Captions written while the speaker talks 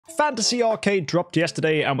Fantasy Arcade dropped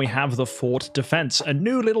yesterday and we have the Fort Defense, a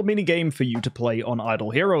new little mini game for you to play on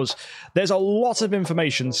Idle Heroes. There's a lot of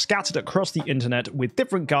information scattered across the internet with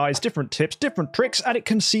different guides, different tips, different tricks, and it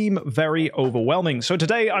can seem very overwhelming. So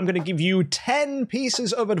today I'm going to give you 10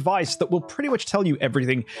 pieces of advice that will pretty much tell you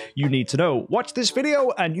everything you need to know. Watch this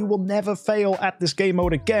video and you will never fail at this game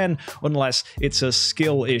mode again unless it's a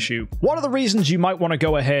skill issue. One of the reasons you might want to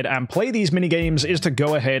go ahead and play these mini games is to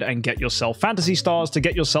go ahead and get yourself fantasy stars, to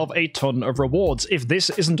get yourself a ton of rewards. If this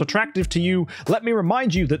isn't attractive to you, let me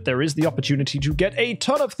remind you that there is the opportunity to get a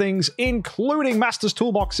ton of things, including Master's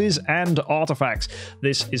Toolboxes and artifacts.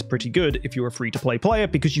 This is pretty good if you're a free-to-play player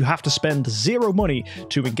because you have to spend zero money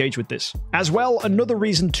to engage with this. As well, another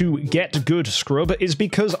reason to get good scrub is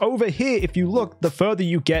because over here, if you look, the further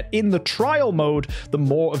you get in the trial mode, the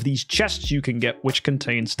more of these chests you can get, which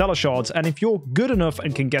contain Stallar Shards. And if you're good enough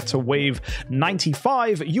and can get to wave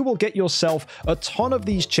 95, you will get yourself a ton of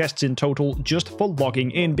these chests in total just for logging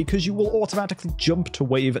in, because you will automatically jump to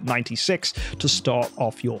wave 96 to start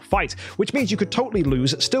off your fight, which means you could totally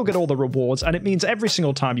lose, still get all the rewards, and it means every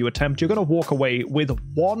single time you attempt, you're going to walk away with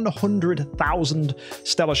 100,000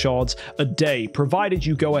 Stallar Shards a day, provided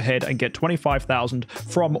you go ahead and get 25,000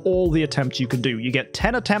 from all the attempts you can do. You get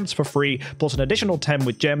 10 attempts for free, plus an additional 10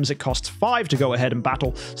 with gems. It costs 5 to go ahead and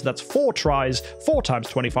battle, so that's 4 tries. 4 times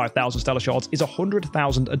 25,000 Stallar Shards is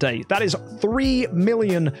 100,000 a day. That is 3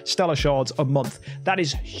 million Stallar Shards a month. That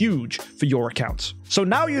is huge for your accounts. So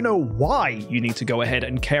now you know why you need to go ahead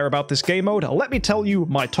and care about this game mode. Let me tell you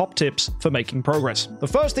my top tips for making progress. The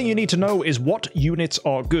first thing you need to know is what units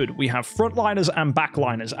are good. We have frontliners and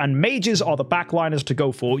backliners, and mages are the backliners to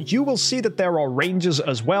go for. You will see that there are rangers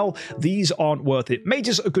as well. These aren't worth it.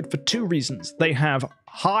 Mages are good for 2 reasons. They have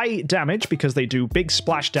high damage because they do big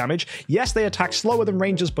splash damage. Yes, they attack slower than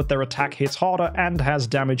rangers, but their attack hits harder and has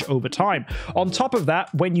damage over time. On top of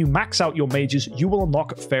that, when you max out your mages, you will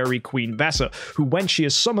unlock Fairy Queen Vessa, who when she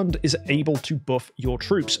is summoned is able to buff your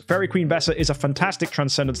troops. Fairy Queen Vessa is a fantastic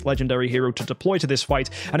Transcendence legendary hero to deploy to this fight,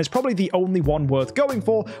 and is probably the only one worth going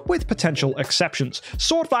for, with potential exceptions.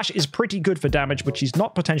 Sword Flash is pretty good for damage, but she's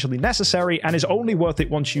not potentially necessary and is only worth it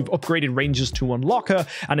once you've upgraded rangers to unlock her,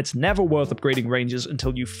 and it's never worth upgrading rangers until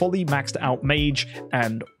you fully maxed out mage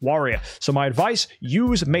and warrior. So my advice,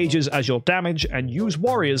 use mages as your damage and use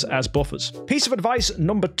warriors as buffers. Piece of advice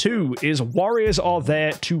number 2 is warriors are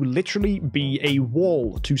there to literally be a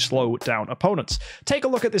wall to slow down opponents. Take a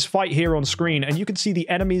look at this fight here on screen and you can see the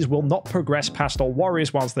enemies will not progress past our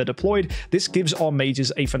warriors whilst they're deployed. This gives our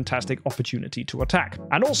mages a fantastic opportunity to attack.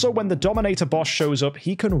 And also when the Dominator boss shows up,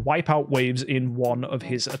 he can wipe out waves in one of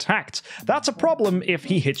his attacks. That's a problem if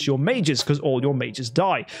he hits your mages, because all your mages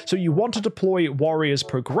die. So you want to deploy warriors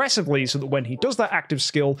progressively so that when he does that active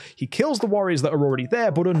skill, he kills the warriors that are already there,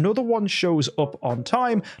 but another one shows up on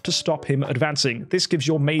time to stop him advancing. This gives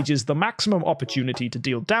your mages the maximum opportunity to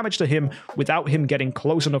deal damage to him without him getting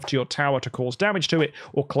close enough to your tower to cause damage to it,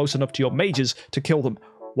 or close enough to your mages to kill them.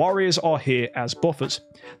 Warriors are here as buffers.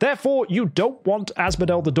 Therefore, you don't want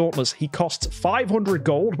Asmodel the Dauntless. He costs 500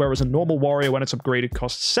 gold, whereas a normal warrior, when it's upgraded,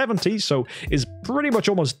 costs 70, so is pretty much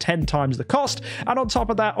almost 10 times the cost. And on top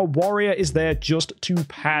of that, a warrior is there just to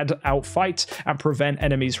pad out fights and prevent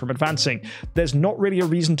enemies from advancing. There's not really a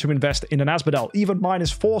reason to invest in an Asmodel. Even mine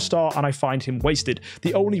is 4-star, and I find him wasted.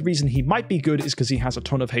 The only reason he might be good is because he has a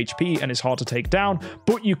ton of HP and is hard to take down,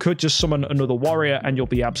 but you could just summon another warrior and you'll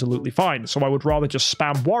be absolutely fine. So I would rather just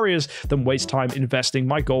spam warriors than waste time investing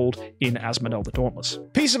my gold in Asmodel the Dauntless.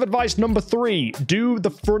 Piece of advice number 3, do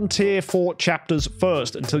the Frontier Fort chapters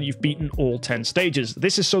first until you've beaten all 10 stages.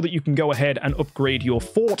 This is so that you can go ahead and upgrade your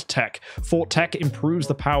fort tech. Fort tech improves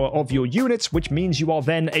the power of your units, which means you are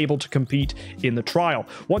then able to compete in the trial.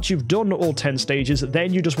 Once you've done all 10 stages,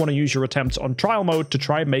 then you just want to use your attempts on trial mode to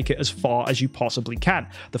try and make it as far as you possibly can.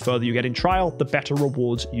 The further you get in trial, the better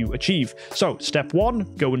rewards you achieve. So step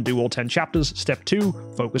 1, go and do all 10 chapters. Step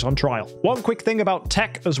 2, focus on trial. One quick thing about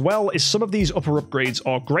tech as well is some of these upper upgrades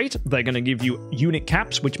are great. They're going to give you unit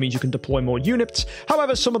caps, which means you can deploy more units.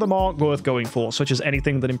 However, some of them aren't worth going for, such as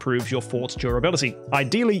anything that improves your fort's durability.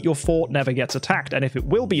 Ideally, your fort never gets attacked, and if it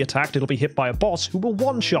will be attacked, it'll be hit by a boss who will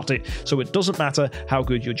one-shot it, so it doesn't matter how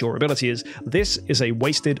good your durability is. This is a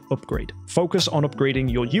wasted upgrade. Focus on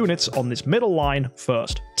upgrading your units on this middle line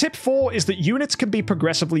first. Tip 4 is that units can be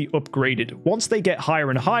progressively upgraded. Once they get higher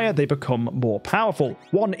and higher, they become more powerful.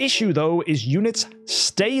 One issue though is units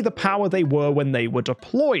stay the power they were when they were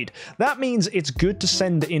deployed. That means it's good to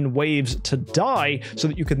send in waves to die so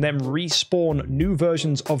that you can then respawn new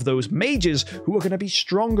versions of those mages who are going to be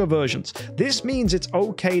stronger versions. This means it's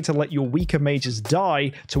okay to let your weaker mages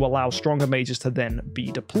die to allow stronger mages to then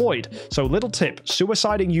be deployed. So little tip,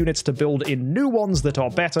 suiciding units to build in new ones that are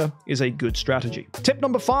better is a good strategy. Tip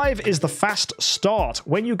number 5 is the fast start.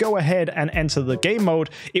 When you go ahead and enter the game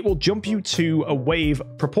mode, it will jump you to a wave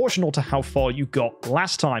proportional to how far you got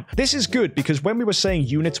last time. This is good because when we were saying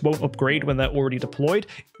units won't upgrade when they're already deployed,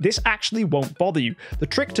 this actually won't bother you. The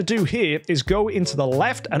trick to do here is go into the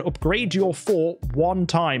left and upgrade your fort one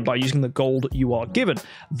time by using the gold you are given.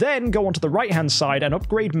 Then go onto the right hand side and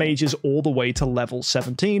upgrade mages all the way to level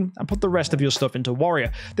 17 and put the rest of your stuff into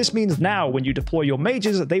warrior. This means now when you deploy your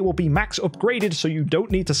mages, they will be max upgraded so you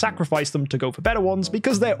don't need to sacrifice them to go for better ones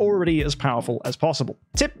because they're already as powerful as possible.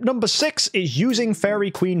 Tip number 6 is using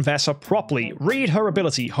Fairy Queen Vesa properly. Read her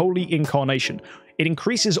ability, Holy Incarnation. It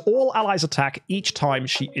increases all allies' attack each time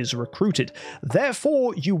she is recruited.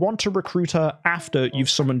 Therefore, you want to recruit her after you've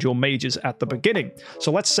summoned your mages at the beginning.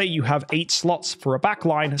 So let's say you have 8 slots for a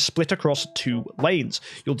backline split across 2 lanes.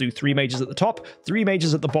 You'll do 3 mages at the top, 3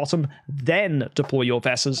 mages at the bottom, then deploy your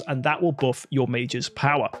Vesas, and that will buff your mages'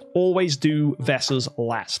 power. Always do Vesas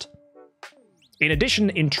last. In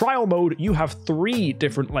addition, in trial mode, you have 3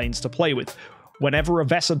 different lanes to play with. Whenever a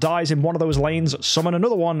Vesa dies in one of those lanes, summon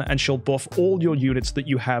another one and she'll buff all your units that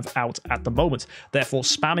you have out at the moment. Therefore,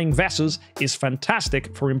 spamming Vesas is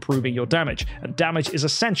fantastic for improving your damage, and damage is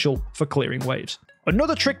essential for clearing waves.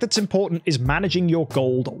 Another trick that's important is managing your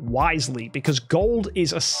gold wisely, because gold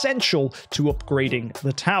is essential to upgrading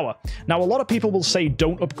the tower. Now, a lot of people will say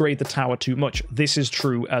don't upgrade the tower too much. This is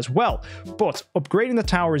true as well, but upgrading the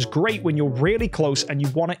tower is great when you're really close and you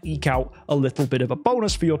want to eke out a little bit of a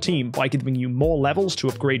bonus for your team by giving you more levels to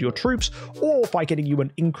upgrade your troops, or by getting you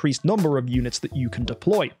an increased number of units that you can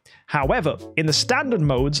deploy. However, in the standard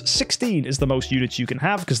modes, 16 is the most units you can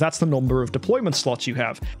have because that's the number of deployment slots you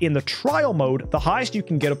have. In the trial mode, the highest you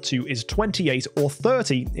can get up to is 28 or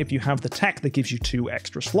 30 if you have the tech that gives you 2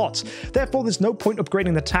 extra slots. Therefore, there's no point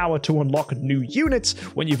upgrading the tower to unlock new units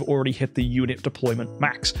when you've already hit the unit deployment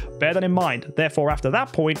max. Bear that in mind. Therefore, after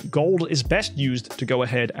that point, gold is best used to go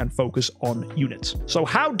ahead and focus on units. So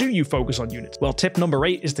how do you focus on units? Well, tip number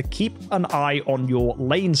 8 is to keep an eye on your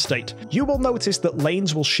lane state. You will notice that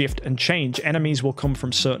lanes will shift and change. Enemies will come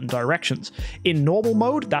from certain directions. In normal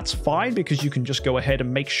mode, that's fine because you can just go ahead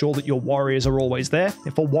and make sure that your warriors are always there.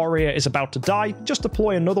 If a warrior is about to die, just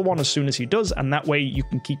deploy another one as soon as he does, and that way you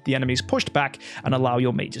can keep the enemies pushed back and allow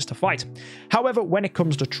your mages to fight. However, when it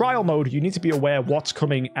comes to trial mode, you need to be aware what's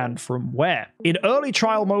coming and from where. In early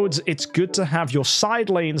trial modes, it's good to have your side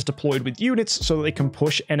lanes deployed with units so that they can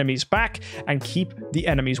push enemies back and keep the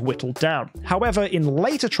enemies whittled down. However, in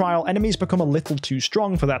later trial, enemies become a little too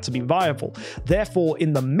strong for that to be viable. Therefore,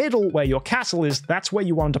 in the middle where your castle is, that's where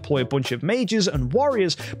you want to deploy a bunch of mages and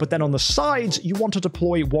warriors, but then on the sides, you want to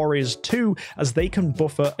deploy warriors too, as they can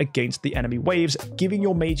buffer against the enemy waves, giving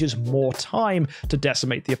your mages more time to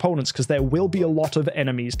decimate the opponents, because there will be a lot of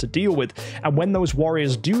enemies to deal with. And when those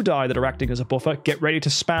warriors do die that are acting as a buffer, get ready to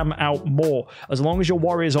spam out more. As long as your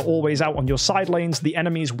warriors are always out on your side lanes, the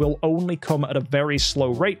enemies will only come at a very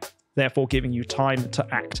slow rate, therefore giving you time to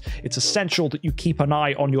act. It's essential that you keep an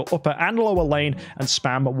eye on your upper and lower lane and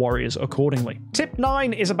spam warriors accordingly. Tip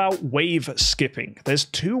 9 is about wave skipping. There's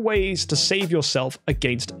 2 ways to save yourself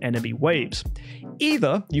against enemy waves.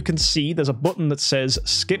 Either you can see there's a button that says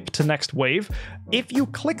skip to next wave. If you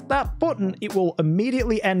click that button, it will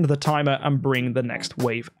immediately end the timer and bring the next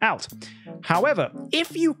wave out. However,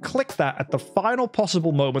 if you click that at the final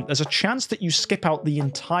possible moment, there's a chance that you skip out the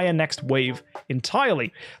entire next wave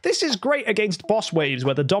entirely. This is great against boss waves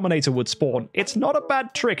where the Dominator would spawn. It's not a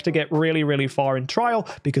bad trick to get really far in trial,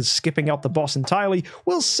 because skipping out the boss entirely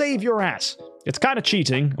will save your ass. It's kind of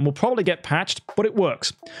cheating and will probably get patched, but it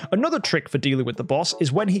works. Another trick for dealing with the boss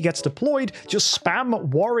is when he gets deployed, just spam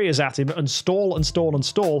warriors at him and stall and stall and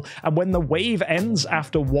stall, and when the wave ends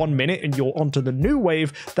after 1 minute and you're onto the new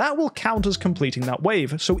wave, that will count as completing that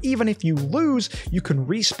wave. So even if you lose, you can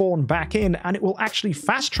respawn back in and it will actually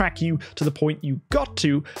fast track you to the point you got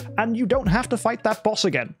to, and you don't have to fight that boss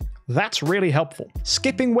again. That's really helpful.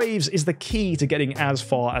 Skipping waves is the key to getting as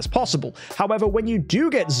far as possible. However, when you do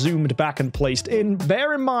get zoomed back and placed in,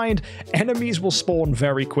 bear in mind, enemies will spawn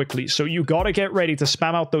very quickly, so you gotta get ready to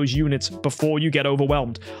spam out those units before you get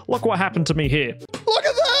overwhelmed. Look what happened to me here. Look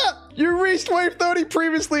at that! You reached wave 30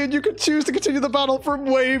 previously, and you could choose to continue the battle from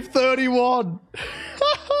wave 31.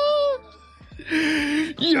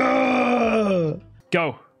 Yeah!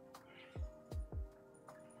 Go.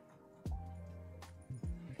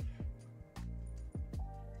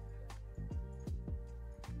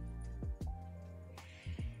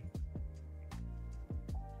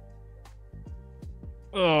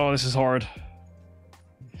 Oh, this is hard.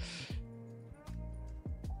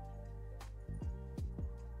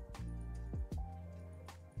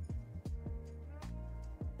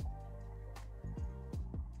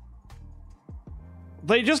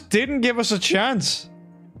 They just didn't give us a chance.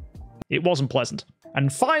 It wasn't pleasant.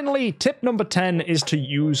 And finally, tip number 10 is to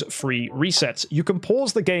use free resets. You can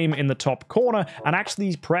pause the game in the top corner and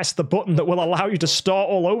actually press the button that will allow you to start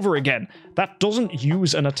all over again. That doesn't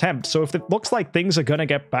use an attempt, so if it looks like things are gonna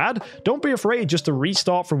get bad, don't be afraid just to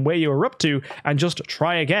restart from where you were up to and just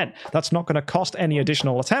try again. That's not gonna cost any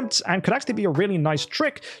additional attempts and could actually be a really nice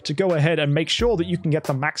trick to go ahead and make sure that you can get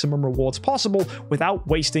the maximum rewards possible without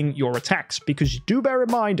wasting your attacks, because do bear in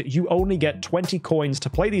mind, you only get 20 coins to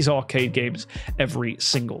play these arcade games every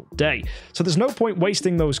single day. So there's no point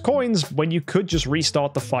wasting those coins when you could just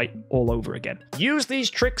restart the fight all over again. Use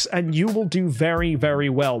these tricks and you will do very, very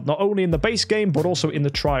well, not only in the base game, but also in the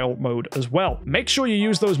trial mode as well. Make sure you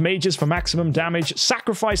use those mages for maximum damage,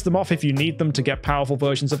 sacrifice them off if you need them to get powerful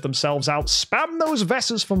versions of themselves out, spam those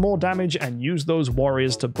Vessers for more damage, and use those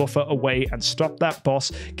warriors to buffer away and stop that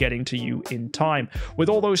boss getting to you in time. With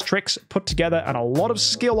all those tricks put together and a lot of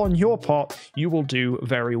skill on your part, you will do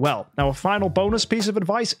very well. Now, a final bonus piece of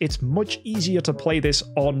advice, it's much easier to play this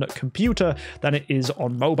on computer than it is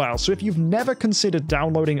on mobile. So if you've never considered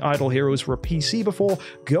downloading Idle Heroes for a PC before,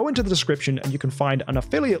 go into the description and you can find an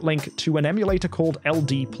affiliate link to an emulator called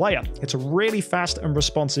LD Player. It's a really fast and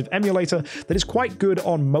responsive emulator that is quite good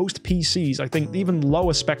on most PCs. I think even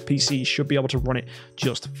lower spec PCs should be able to run it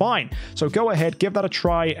just fine. So go ahead, give that a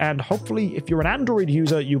try, and hopefully if you're an Android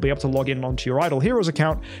user, you'll be able to log in onto your Idle Heroes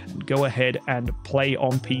account and go ahead and play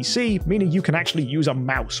on PC, meaning you can actually use a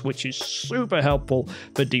mouse, which is super helpful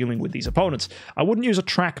for dealing with these opponents. I wouldn't use a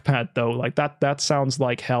trackpad though, like that sounds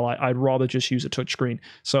like hell. I'd rather just use a touchscreen.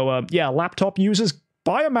 So yeah, laptop users,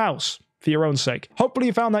 buy a mouse for your own sake. Hopefully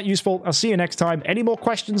you found that useful. I'll see you next time. Any more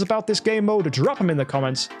questions about this game mode, drop them in the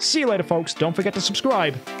comments. See you later, folks. Don't forget to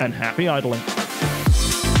subscribe, and happy idling.